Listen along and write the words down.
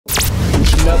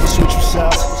Never switch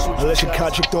sides unless your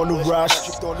contract on the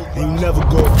rise, and you never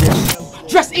go against.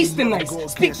 Dress Eastern nice,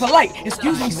 speak polite.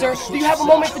 Excuse me, sir, do you have a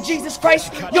moment for Jesus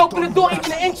Christ? You open the door even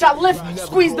an inch, I lift,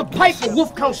 squeeze the pipe, and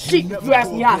wolf comes sheep. If you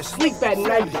ask me how to sleep at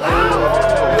night.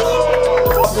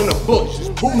 Up in the bush,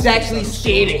 who's actually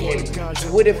scared of him?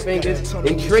 Twitter fingers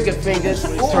and trigger fingers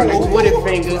turn to Twitter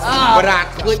fingers, but I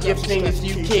clip your fingers so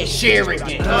you can't share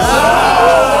again.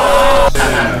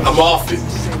 I'm off it.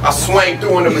 I swang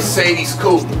through in a Mercedes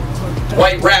coupe.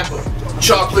 White rapper,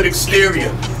 chocolate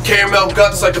exterior, caramel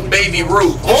guts like a baby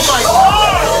Ruth. Oh my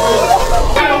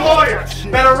God! Better lawyer,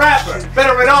 better rapper,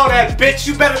 better than all that, bitch.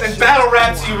 You better than battle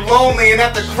rap so you lonely and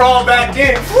have to crawl back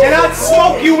in. And I'd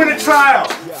smoke you in a trial.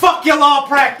 Fuck your law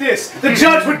practice. The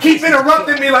judge would keep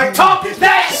interrupting me like, talk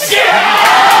that shit!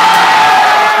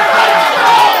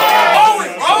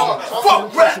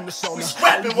 Fuck rap! We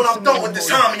scrapping when I'm done with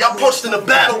this homie. Y'all punched in a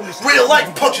battle. Real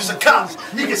life punches a cop.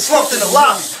 You get slumped in the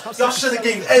lobby. Y'all should've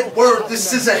gave Ed word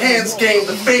this is a hands game.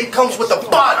 The fade comes with the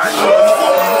body.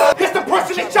 It's the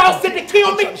person that y'all said to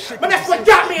kill me, but that's what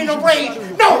got me in the rage.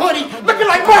 No hoodie, looking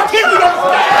like Mark Henry on the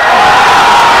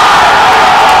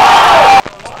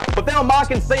stage. But they'll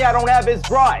mock and say I don't have his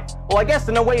drive. Well, I guess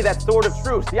in a way that's sort of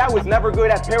true. See, I was never good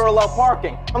at parallel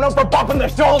parking. I'm known for bumping the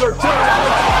shoulder too.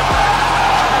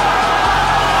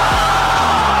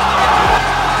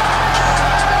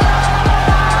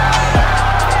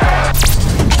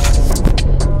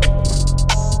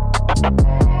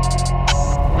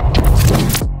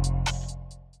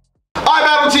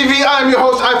 iBattleTV, I am your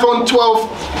host, iPhone 12.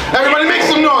 Everybody make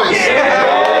some noise!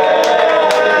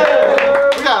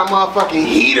 We got a motherfucking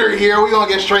heater here. We're gonna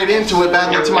get straight into it.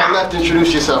 Back to my left,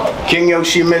 introduce yourself. King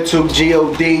Yoshimitsu,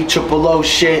 G-O-D, triple O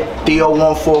shit,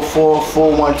 D-O-144,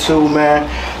 412, man.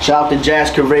 Shout out to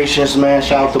Jazz Creations, man.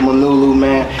 Shout out to Manulu,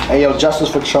 man. Hey, yo, justice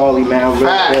for Charlie, man. Real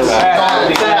deal.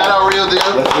 Shout out, real deal.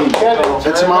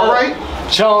 And to my right,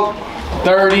 Chunk,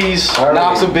 30s,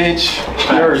 knocks a bitch,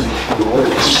 Jersey.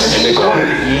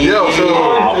 Yo, so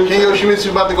King Yoshimitsu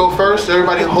about to go first.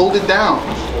 Everybody hold it down.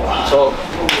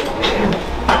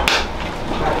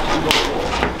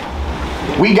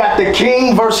 We got the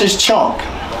King versus Chunk.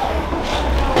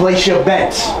 Place your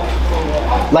bets.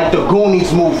 Like the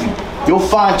Goonies movie. You'll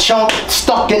find Chunk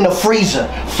stuck in the freezer,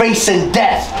 facing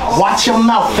death. Watch your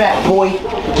mouth, fat boy.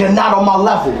 You're not on my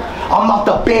level. I'm about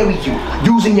to bury you,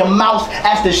 using your mouth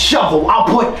as the shovel. I'll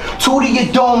put 2 to your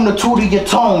dome, the 2 to your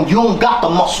tone. You don't got the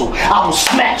muscle. I will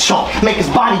smack Chunk, make his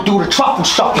body do the truffle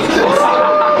shuffle.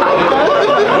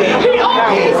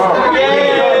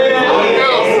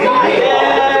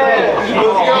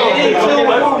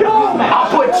 I'll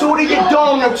put 2 to your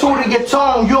dome and 2 to your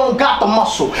tone. You don't got the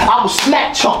muscle. I will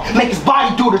smack Chunk, make his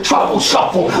body do the truffle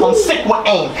shuffle. I'm sick with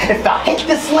aim. If I hit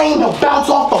this lane, he'll bounce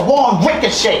off the wall and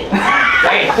ricochet.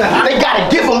 They gotta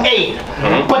give him aid.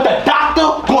 But the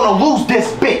doctor gonna lose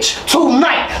this bitch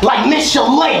tonight like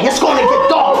Michelin. It's gonna get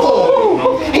dark for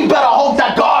him. He better hold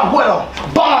that guard with him.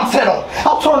 Bombs hit him.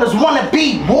 I'll turn his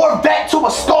wannabe war vet to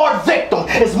a scarred victim.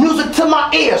 It's music to my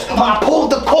ears when I pull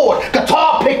the cord,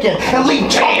 guitar picking, and leave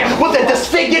Chunk with a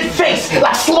disfigured face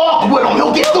like Sloth with him.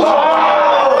 He'll get through.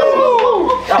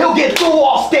 He'll get through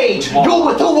off stage. You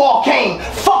with who all came.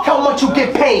 Fuck how much you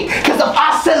get paid. Cause if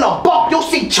I send a buck, you'll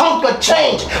see Chunk of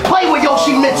change. Play with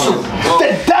Yoshimitsu.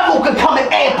 The devil can come and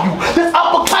amp you. This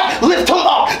uppercut, lift him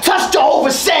up. Touch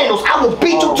Jehovah's sandals. I will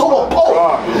beat you to a pulp.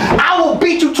 I will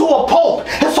beat you to a pulp.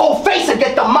 His whole face will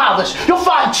get demolished. You'll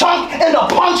find Chunk in a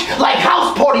punch like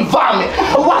house party vomit.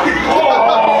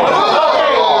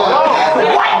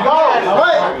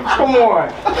 Come on.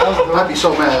 I'd be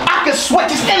so mad. I could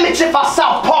switch his image if I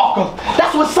South Park him.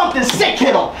 That's when something sick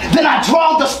hit him. Then I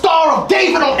draw the Star of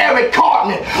David on Eric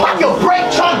Cartman. I could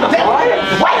break Chunk down.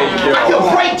 I could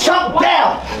break Chunk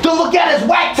down. Then look at his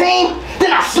whack team.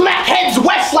 Then I smack heads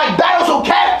west like battles on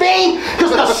caffeine.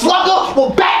 Cause the slugger will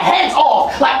bat heads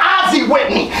off like Ozzy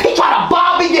Whitney. He try to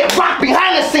bob me, get rocked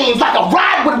behind the scenes like a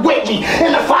ride with Whitney.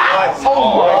 And if I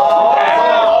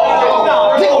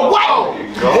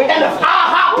and if I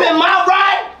hop in my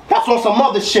ride, that's on some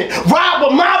other shit. Ride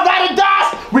with my ride or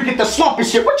dies, we get the slumping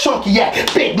shit. Where Chunky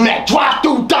at? Big Mac, drive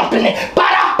through dumping it.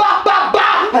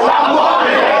 Ba-da-ba-ba-ba, and I'm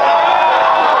loving it.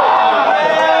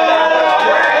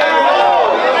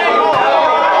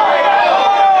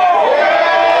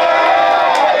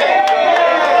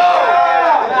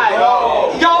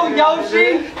 Yo,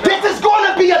 Yoshi. This is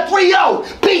gonna be a 3-0.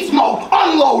 Beast mode,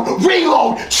 unload,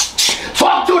 reload.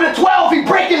 Talk to the 12, he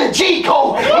breaking the G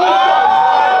code.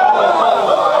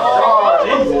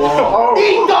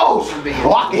 Eat those.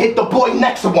 Oh, I can hit the boy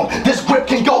next to him. This grip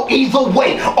can go either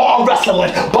way. Arm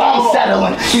wrestling, bomb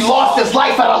settling. He lost his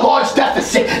life at a large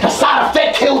deficit. The side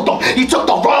effect killed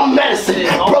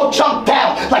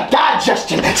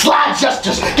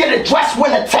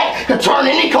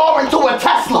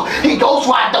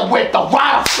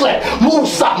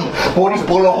Boy, these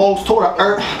bullet holes tore the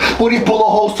earth. Boy, these bullet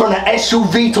holes turn an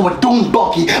SUV to a dune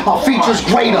buggy. My features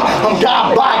greater, I'm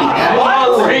God body.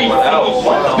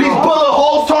 These bullet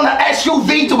holes turn an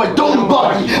SUV to a dune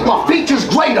buggy. My features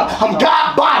greater, I'm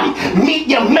God body. Meet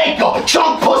your maker,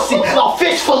 chunk pussy. I'll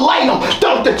fish fillet them,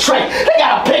 dump the tray. They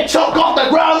got a big chunk off the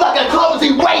ground like a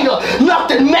clumsy waiter.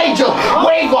 Nothing major,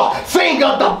 wave a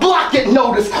finger, the block get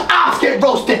noticed. Ops get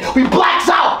roasted, we blacks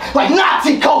out like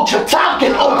Nazi culture. Top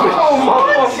get open.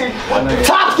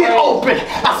 Tops get open.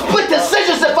 I split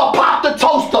decisions if I pop the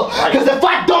toaster. Cause if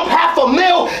I dump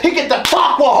 $500,000, he get the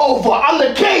talk over. I'm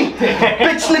the king.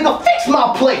 Bitch nigga, fix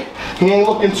my plate. He ain't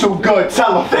looking too good,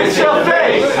 tell him. Fix your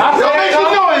face. Don't make some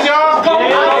noise, y'all.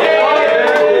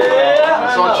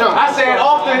 I said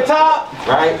off the top.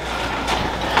 Right.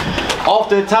 Off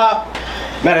the top.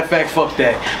 Matter of fact, fuck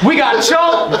that. We got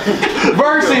Chunk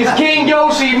versus King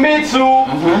Yoshimitsu.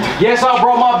 Yes, I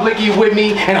brought my blicky with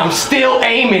me, and I'm still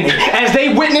aiming it. As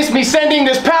they witness me sending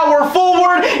this power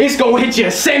forward, it's gonna hit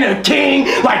your center king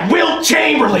like Wilt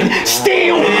Chamberlain.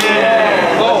 Still. It's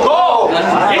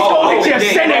gonna hit your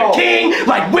center king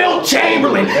like Wilt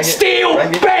Chamberlain. Still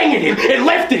banging it. It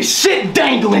left this shit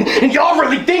dangling. And y'all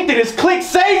really think that it's click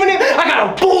saving it? I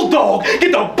got a bulldog.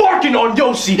 Get the barking on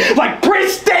Yoshi like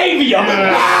Prince Davia.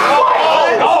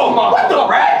 What the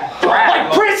rat?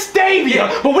 Like Prince Davia.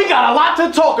 But we got a lot to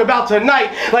talk about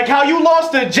tonight. Like how you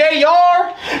lost to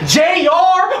JR?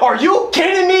 JR? Are you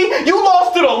kidding me? You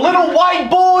lost to the little white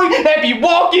boy that be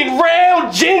walking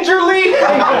around gingerly?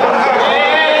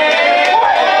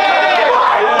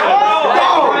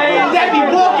 That be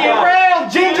walking around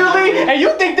gingerly? And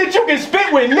you think that you can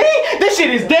spit with me? This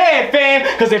shit is dead, fam.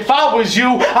 Cause if I was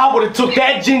you, I would have took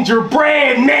that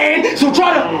gingerbread, man. So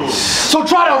try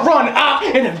to run out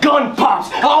and the gun pops.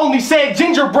 I only said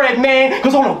gingerbread, man,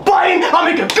 cause on a button, I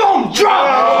make a gum drop.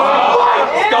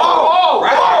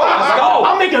 Let's go.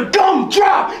 I make a gum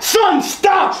drop. Sun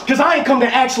stops. Cause I ain't come to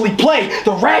actually play.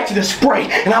 The ratchet is spray.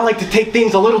 And I like to take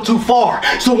things a little too far.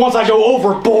 So once I go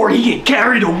overboard, he get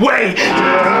carried away.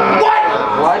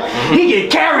 What? He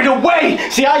get carried away.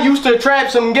 See, I used to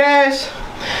trap some gas.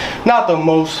 Not the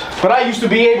most, but I used to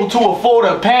be able to afford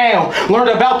a pound. Learned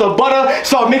about the butter,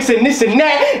 started mixing this and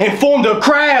that, and formed a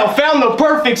crowd. Found the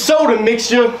perfect soda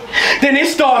mixture. Then it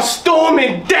started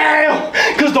storming down.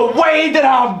 Cause the way that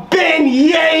I've been,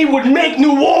 yay, would make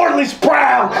New Orleans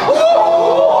proud.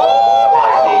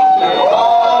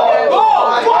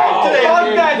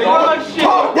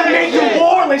 Would make New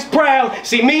Orleans proud.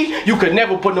 See me, you could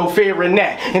never put no fear in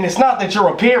that. And it's not that your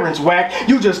appearance whack.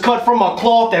 You just cut from a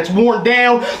cloth that's worn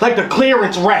down like the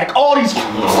clearance rack. All these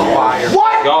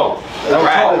what? Go.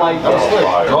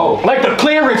 Like the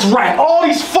clearance rack. All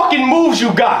these fucking moves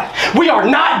you got. We are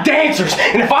not dancers.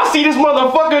 And if I see this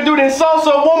motherfucker do this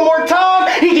salsa one more time,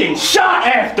 he getting shot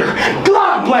after.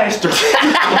 Glock blaster.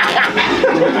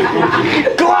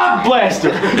 Glock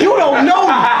blaster. You don't know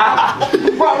me.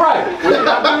 Right.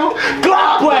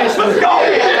 Glock blaster. Let's go.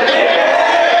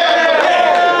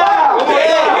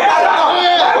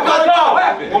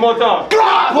 One more time.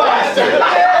 Glock blaster.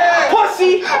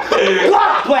 Pussy.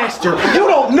 Glock blaster. You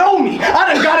don't know me.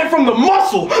 I done got it from the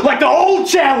muscle, like the old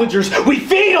challengers. We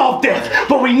feed off death,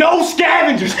 but we know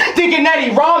scavengers. Thinking that he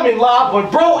ramen live,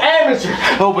 but bro amateur.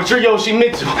 Oh, but you're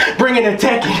Yoshimitsu, bringing a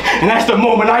Tekken, and that's the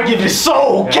moment I give his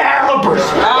soul calibers.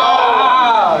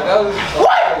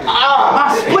 What?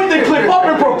 I split the clip up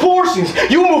in proportions.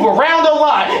 You move around a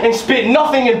lot and spit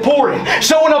nothing important.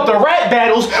 Showing up to rap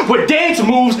battles with dance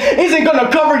moves isn't gonna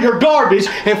cover your garbage.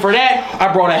 And for that,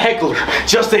 I brought a heckler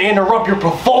just to interrupt your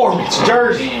performance.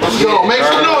 Jersey. Let's go. Make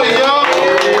some noise, y'all.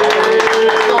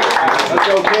 Let's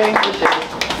go, King.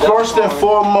 First and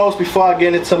foremost, before I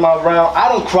get into my round, I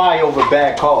don't cry over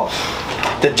bad calls.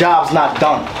 The job's not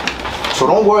done. So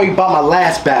don't worry about my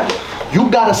last battle. You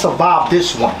gotta survive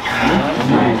this one.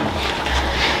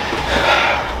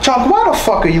 Chunk, why the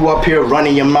fuck are you up here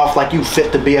running your mouth like you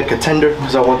fit to be a contender?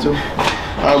 Cause I want to.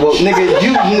 Alright, well,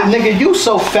 nigga, you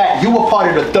so fat, you were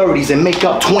part of the 30s and make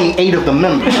up 28 of the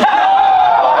members.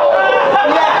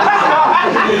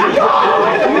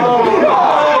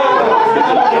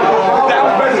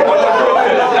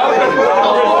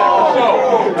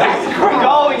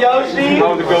 Go, Yoshi.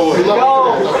 Go.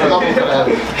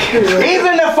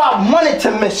 Even if I wanted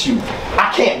to miss you, I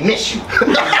can't miss you.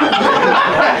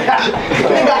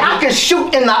 Nigga, I can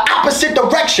shoot in the opposite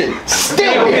direction.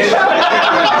 Still.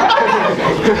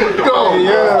 Go.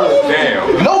 Yeah.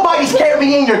 Damn. Nobody's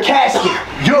carrying your casket.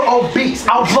 You're obese.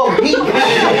 I'll blow heat.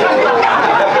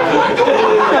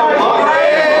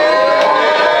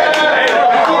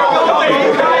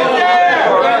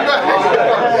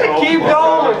 Keep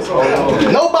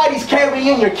going. Nobody's carrying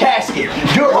in your casket.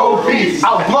 You're obese.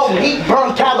 I'll blow heat,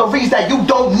 burn calories that you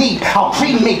don't need. I'll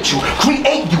cremate you,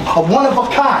 create you a one of a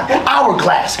kind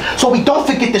hourglass. So we don't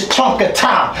forget this chunk of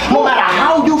time. No matter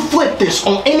how you flip this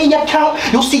on any account,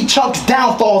 you'll see Chunk's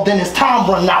downfall, then his time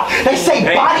run out. They say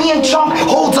body and Chunk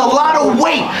holds a lot of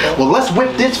weight. Well, let's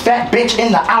whip this fat bitch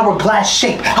in the hourglass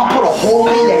shape. I'll put a hole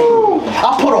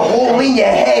in your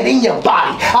head, in your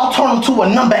body. I'll turn him to a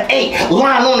number 8,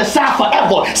 lying on the side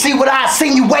forever. See what I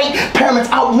insinuate? Parents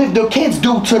outlive their kids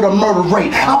due to the murder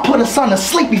rate. I'll put a son to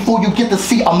sleep before you get to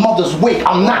see a mother's wake.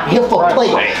 I'm not here for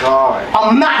play.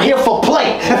 I'm not here for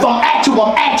play. If I'm at you,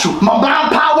 I'm at you. My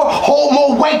mind power hold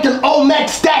more weight than Olmec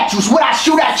statues. Would I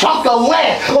shoot at Chunk of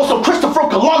land on some Christopher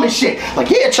Columbus shit? Like,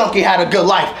 yeah, Chunky had a good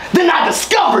life. Then I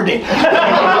discovered it.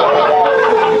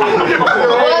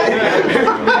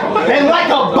 And like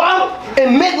a bump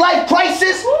in midlife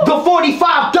crisis, the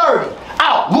 45-30.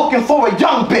 Out looking for a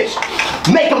young bitch.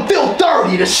 Make him feel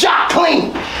dirty, the shot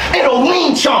clean. It'll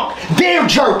lean Chunk, deer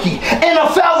jerky.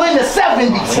 NFL in the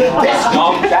 70s. This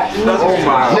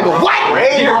nigga, what?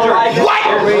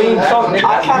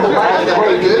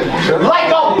 Like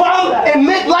a bum in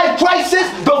midlife crisis,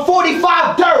 the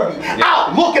 45-30.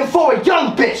 Out looking for a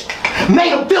young bitch.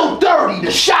 Made him feel dirty,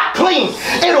 the shot clean.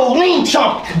 It'll lean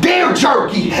Chunk, deer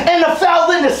jerky. NFL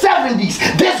in the 70s.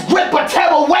 This grip a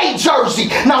tearaway jersey.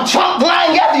 Now Chunk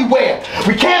lying everywhere.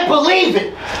 We can't believe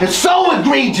it. It's so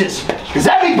egregious. Cause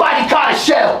everybody caught a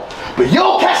shell. But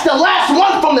you'll catch the last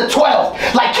one from the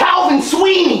 12. Like Calvin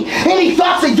Sweeney. Any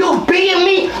thoughts of you being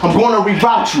me? I'm gonna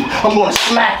reroute you. I'm gonna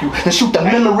smack you and shoot the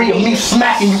memory of me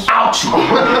smacking you out you. I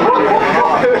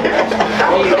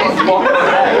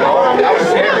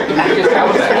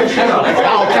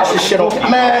don't catch this shit on.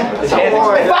 Man, if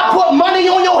I put money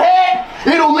on your head,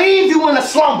 it'll leave you in a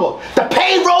slumber. The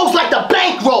payroll's like the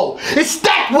bankroll. It's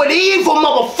stacked with evil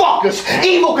motherfuckers.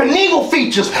 Evil Knievel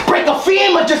features. Break a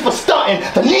femur just for stunting.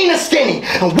 The Nina's skinny.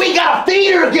 And we gotta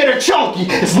feed her to get her chunky.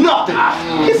 It's nothing.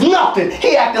 It's nothing.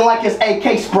 He acting like it's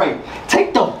AK spray.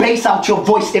 Take the bass out your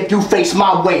voice if you face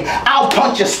my way. I'll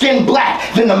punch your skin black,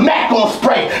 then the Mac gon'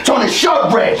 spray. Turn his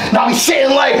shirt red. Now he's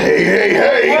sitting like, hey, hey,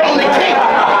 hey. I'm the king.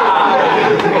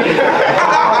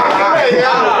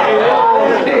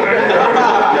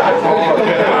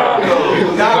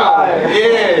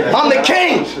 I'm the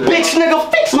king, bitch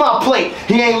nigga, fix my plate.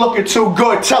 He ain't looking too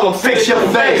good, tell him fix your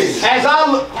face. As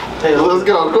I look, hey, let's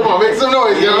go, come on, make some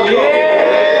noise, yo.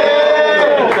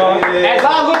 As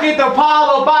I look at the pile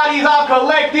of bodies I've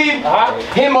collected,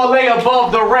 him or lay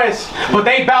above the rest, but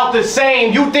they bout the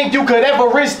same. You think you could ever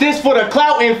risk this for the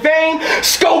clout and fame?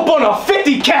 Scope on a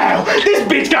 50 cal. This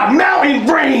bitch got mountain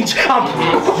range.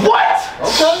 What?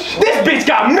 This bitch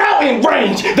got mountain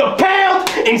range. The pound,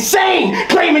 insane.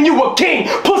 Claiming you a king.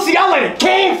 Pussy, I let a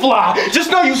cane fly. Just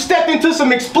know you stepped into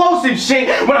some explosive shit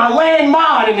when I land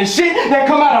mine, and the shit that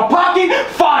come out of pocket,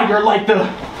 fire like the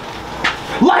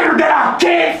lighter that I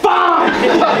can't find.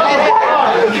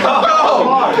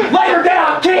 Lighter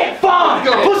that I can't find.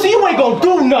 Pussy, you ain't gonna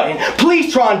do nothing.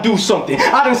 Please try and do something.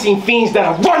 I done seen fiends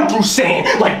that'll run through sand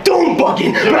like doom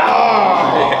bugging.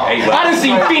 I done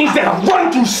seen fiends that'll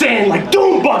run through sand like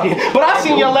doom bugging. But I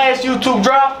seen your last YouTube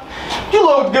drop. You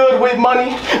look good with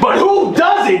money, but who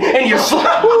doesn't? And you're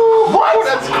what?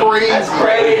 That's crazy. That's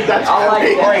crazy. That's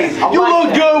crazy. You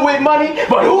look good with money,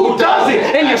 but who doesn't?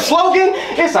 And your slogan?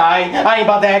 It's alright. I ain't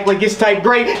about to act like it's type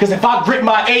great, cause if I grip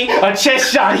my 8, a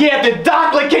chest shot, he at the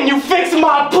dock like, can you fix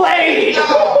my plate?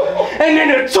 And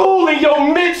then a tool in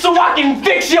your mid so I can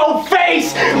fix your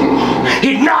face.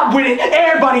 He not with it,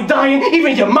 everybody dying,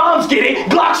 even your moms get it.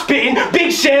 Glock spitting,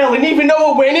 big shell, and even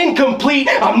though it went incomplete,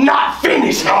 I'm not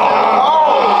finished.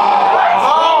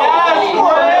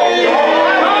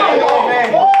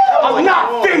 I'm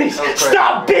not finished.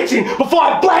 Stop bitching before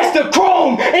I blast the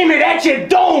chrome. Aim it at your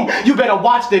dome. You better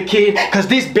watch the kid, cause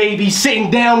this baby's sitting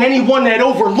down anyone that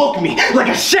overlooked me like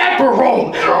a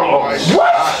chaperone.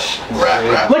 What?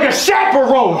 Like a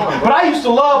chaperone. But I used to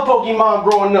love Pokemon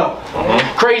growing up.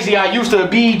 Crazy, I used to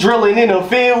be drilling in the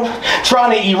field,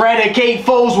 trying to eradicate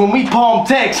foes when we palm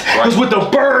text. Cause with the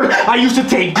bird, I used to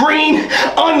take green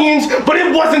onions, but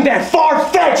it wasn't that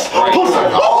far-fetched.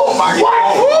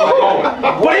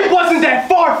 But it wasn't that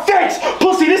far-fetched.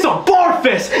 Pussy, this a bar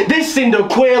fest. This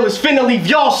Cyndaquil is finna leave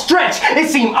y'all stretched. It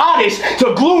seemed oddish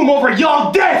to gloom over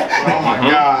y'all death. Oh my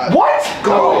God. What?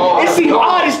 It seemed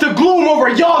oddish to gloom over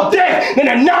y'all death. Then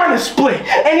a nana split.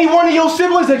 Any one of your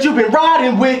siblings that you've been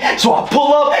riding with, so I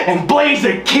pull up and blaze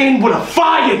a king with a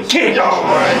fire kick. Oh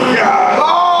my God.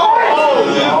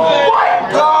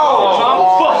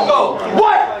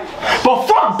 What? But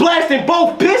fuck blasting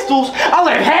both pistols. I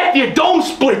let half your dome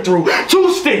split. slip through.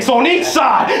 2 sticks on each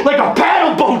side, like a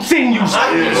paddle boat sinews.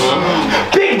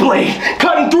 Big blade,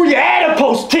 cutting through your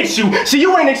adipose tissue. So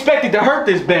you ain't expected to hurt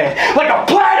this bad. Like a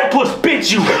platypus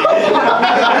bit you. I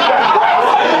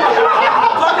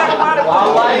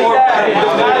like that.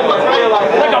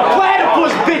 Like a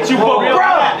platypus bit you, but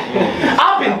bro,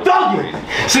 I've been thugging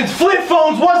since flip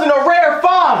phones wasn't a rare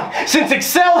find, since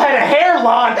Excel had a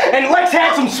hairline and Lex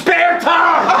had some spare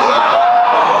time.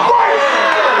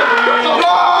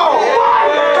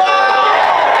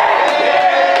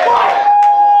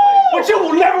 But you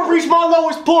will never reach my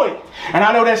lowest point. And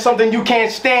I know that's something you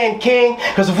can't stand, King,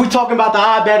 because if we talking about the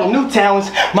iBattle new talents,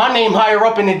 my name higher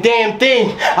up in the damn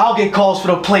thing. I'll get calls for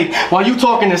the plate while you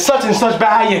talking to such and such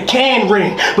about how you can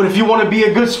ring. But if you want to be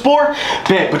a good sport,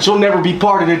 bet, but you'll never be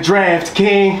part of the draft,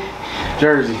 King.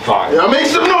 Jersey. Fire. Yo, make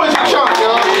some noise for Chuck,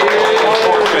 yo.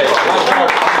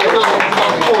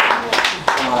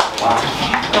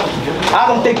 I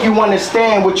don't think you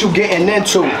understand what you getting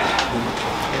into.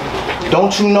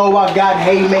 Don't you know I got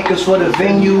haymakers for the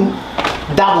venue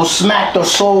that will smack the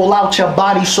soul out your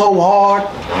body so hard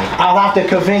I'll have to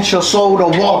convince your soul to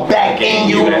walk back in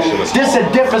you. There's a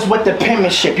difference with the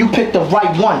penmanship. You pick the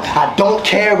right one. I don't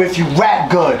care if you rap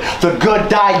good. The good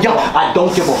die young. I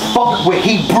don't give a fuck with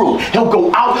Hebrew. He'll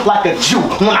go out like a Jew.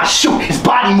 When I shoot, his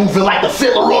body moving like the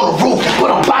fiddler on the roof.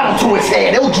 Put a bottle to his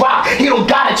head. He'll drop. He don't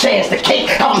got a chance. The cake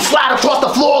have him slide across the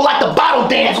floor like the bottle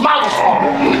dance.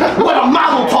 With a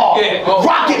model talk.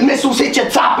 Rocket missiles hit your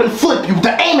top and flip you.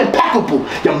 The aim impeccable.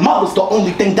 Your mother's the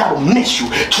only thing that'll miss you.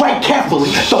 Tread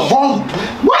carefully. The wrong...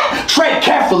 What? Tread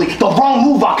carefully. The wrong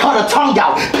move, I cut her tongue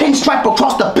out. Pinstripe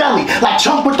across the belly. Like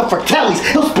Chunk with the Fratellis.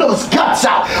 He'll spill his guts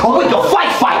out. Or we can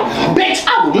fight. Bitch,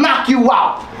 I will knock you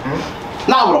out.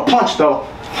 Not with a punch, though.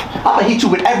 I'ma hit you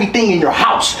with everything in your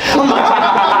house.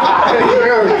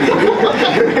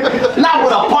 Not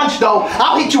with a punch though.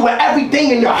 I'll hit you with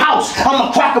everything in your house.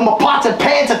 I'ma crack them pots and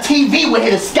pans. A TV will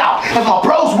hit a scalp. If my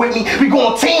bros with me, we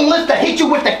gon' team lift to hit you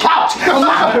with the couch. I'm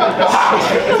not.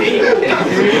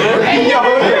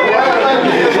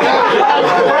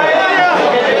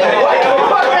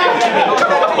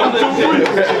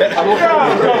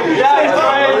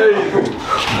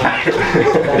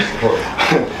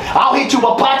 I'll hit you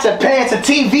with pots and pans, a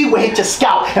TV will hit your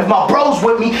scalp. If my bros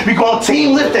with me, we gon'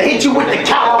 team lift to hit you with the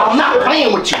couch. I'm not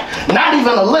playing with you, not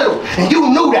even a little, and you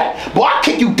knew that. Boy, I'll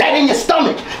kick you dead in your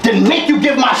stomach, then make you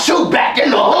give my shoe back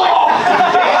in the hood.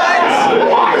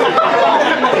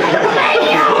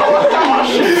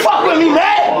 Fuck with me,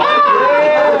 man.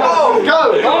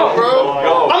 Go,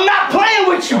 bro. I'm not playing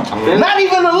with you, not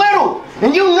even a little,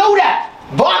 and you knew that.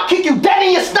 Boy, I'll kick you dead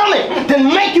in your stomach,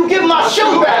 then make you give my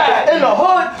shoe back. In the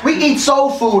hood, we eat soul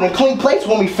food and clean plates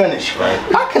when we finish.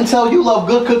 I can tell you love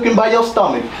good cooking by your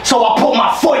stomach, so I put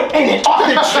my foot in it off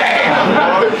the chain.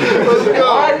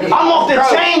 I'm off the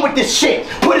chain with this shit.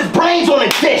 Put his brains on a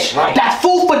dish. That's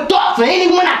food for thought for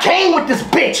anyone I came with this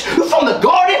bitch. You from the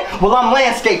garden? Well, I'm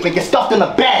landscaping, get stuffed in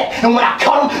a bag. And when I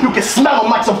cut them, you can smell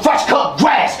them like some fresh cut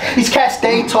grass. These cats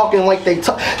stay talking like they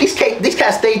tough. These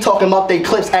cats stay talking about they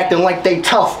clips, acting like they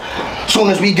tough. Soon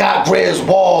as we got Grizz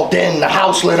walled in, the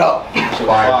house lit up.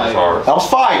 That was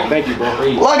fire. Thank you, bro.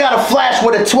 Well, I got a flash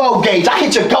with a 12 gauge. I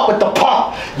hit your gut with the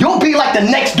pump. You'll be like the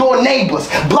next door neighbors,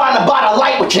 blinded by the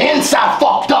light with your inside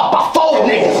fucked up. I fold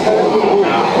niggas.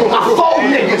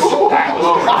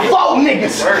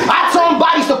 I turn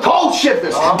bodies to cold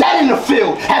shivers. Dead in the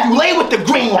field. Have you laid with the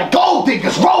green like gold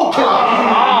diggers? Road killer.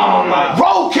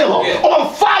 Road killer. On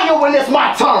fire when it's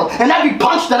my turn. And every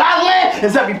punch that I land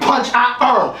is every punch I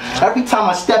earn. Every time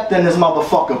I stepped in this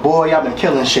motherfucker, boy, I've been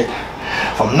killing shit.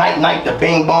 From night to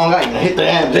bing bong, I even hit the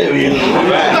amphibian.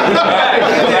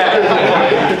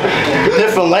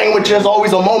 Different languages,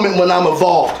 always a moment when I'm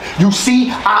evolved. You see,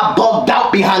 I bugged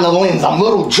out behind the lens. I'm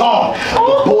Little John.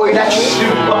 The boy that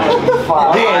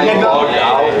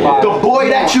the boy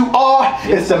that you are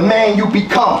is the man you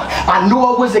become. I knew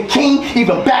I was a king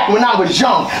even back when I was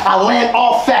young. I land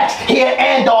off facts, here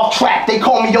and off track. They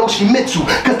call me Yoshimitsu,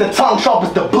 cause the tongue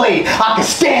sharpens the blade. I can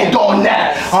stand on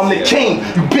that. I'm the king,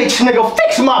 you bitch nigga,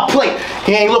 fix my plate.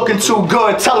 He ain't looking too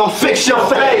good, tell him fix your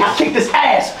face. I kicked his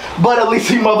ass, but at least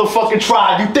he motherfucking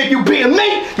tried. You think you beating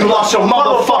me? You lost your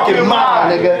motherfucking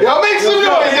mind, nigga. Yo, make some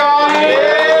noise, y'all.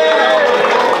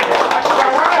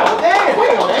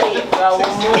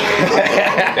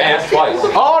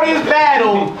 All this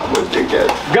battle,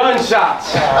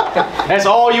 gunshots. That's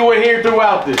all you will hear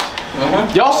throughout this.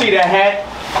 Y'all see that hat?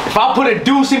 If I put a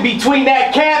deuce in between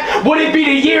that cap, would it be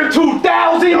the year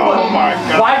 2000? Oh my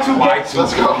God. Y2K.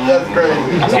 Let's go. That's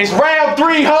crazy. It's round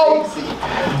 3, ho.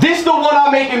 This the one I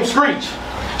make him screech.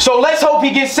 So let's hope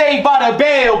he gets saved by the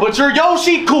bail, but your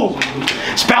Yoshi cool.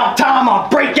 It's about time I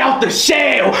break out the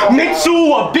shell. Mitsu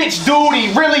a bitch dude,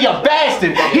 he really a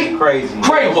bastard. He crazy.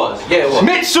 It was.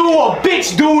 Mitsu a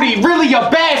bitch dude, he really a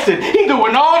bastard. He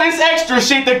doing all this extra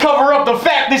shit to cover up the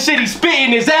fact that shit he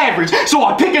spitting is average. So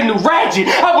I pick a new ratchet.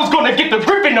 I was gonna get the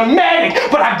grip in the matic,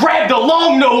 but I grabbed the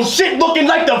long nose shit looking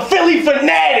like the Philly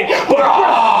fanatic. But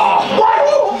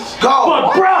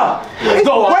bruh,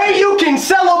 the way you can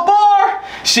sell a bar,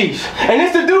 sheesh. And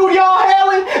it's the dude y'all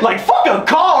hailing? Like, fuck a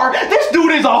car. This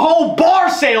dude is a whole bar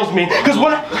salesman. Cause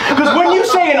when you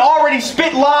say an already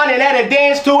spit line and add a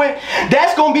dance to it,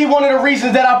 that's gonna be one of the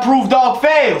reasons that I prove dog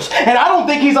fails. And I don't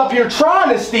think he's up here trying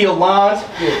to steal lines.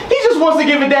 He just wants to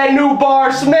give it that new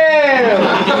bar smell.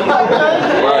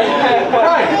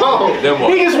 Right.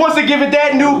 He just wants to give it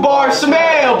that new bar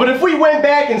smell. But if we went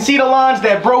back and see the lines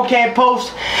that bro can't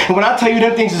post, and when I tell you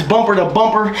them things is bumper to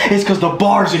bumper, it's cause the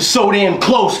bars is so damn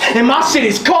close. And my shit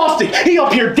is caustic. He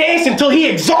up here dancing till he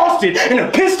exhausted. And a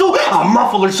pistol, a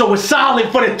muffler so it's solid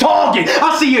for the target.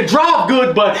 I see you drive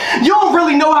good, but you don't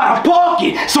really know how to park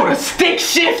it. So the stick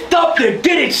shift up to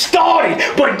get it started.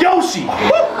 But Yoshi,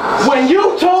 when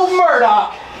you told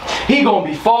Murdoch he gonna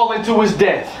be falling to his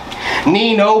death,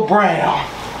 Nino Brown.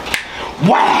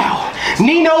 Wow,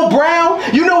 Nino Brown,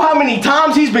 you know how many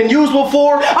times he's been used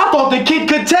before? I thought the kid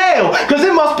could tell, cause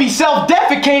it must be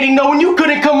self-defecating knowing you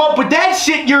couldn't come up with that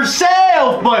shit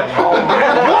yourself, but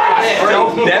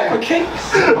self-defecate?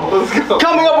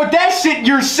 Coming up with that shit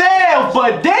yourself,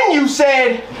 but then you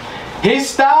said his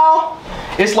style,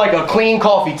 it's like a clean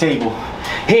coffee table.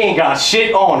 He ain't got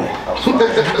shit on it.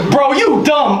 Bro, you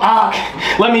dumb, Ock.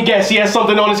 Let me guess, he has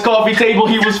something on his coffee table.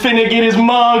 He was finna get his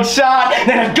mug shot,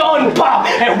 then a gun pop,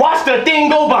 and watch the thing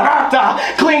go barata.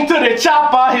 Cling to the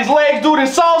chopper, his legs do the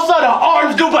salsa, the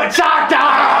arms do bachata.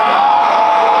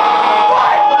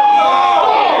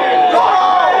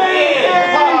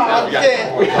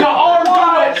 The arms do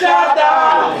bachata.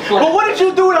 But what did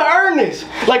you do to earn this?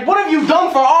 Like, what have you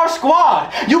done for our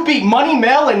squad? You beat Money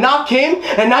Mel and knock him,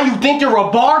 and now you think you're a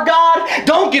bar god?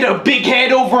 Don't get a big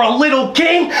head over a little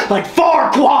king like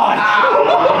Farquaad.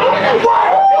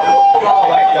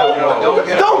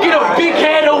 Don't get a big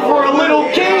head over a little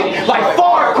king like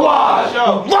Farquaad.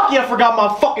 Lucky I forgot my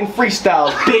fucking freestyle,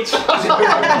 bitch.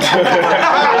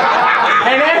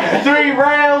 And after 3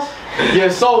 rounds, your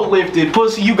soul lifted,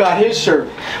 pussy, you got his shirt.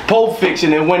 Pulp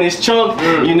Fiction, and when it's chunk,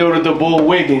 you know that the Bull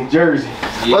Wiggins jersey.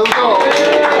 Let's go.